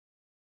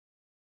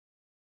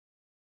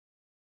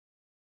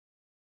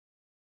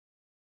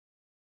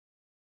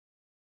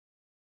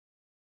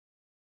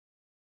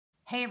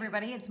Hey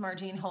everybody, it's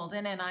Marjean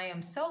Holden, and I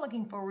am so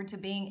looking forward to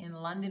being in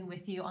London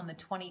with you on the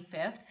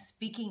 25th,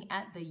 speaking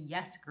at the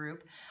Yes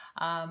Group.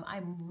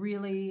 I'm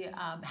really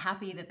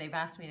happy that they've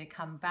asked me to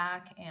come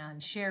back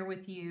and share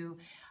with you.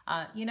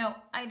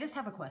 I just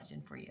have a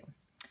question for you.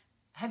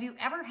 Have you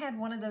ever had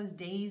one of those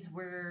days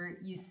where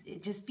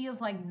it just feels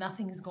like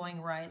nothing's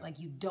going right, like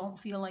you don't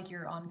feel like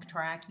you're on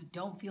track, you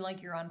don't feel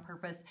like you're on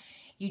purpose,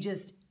 you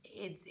just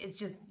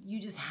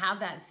have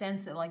that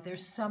sense that like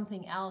there's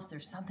something else,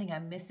 there's something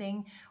I'm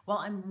missing? Well,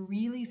 I'm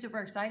really super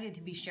excited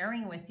to be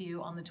sharing with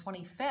you on the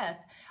 25th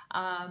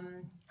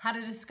how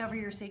to discover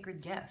your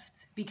sacred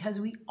gifts, because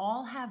we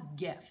all have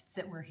gifts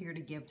that we're here to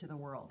give to the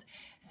world.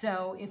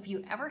 So if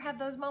you ever have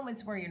those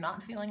moments where you're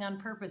not feeling on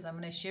purpose, I'm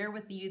going to share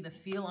with you the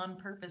Feel on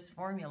Purpose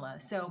formula.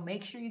 So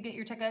make sure you get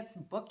your tickets,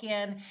 book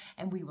in,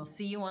 and we will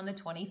see you on the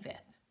 25th.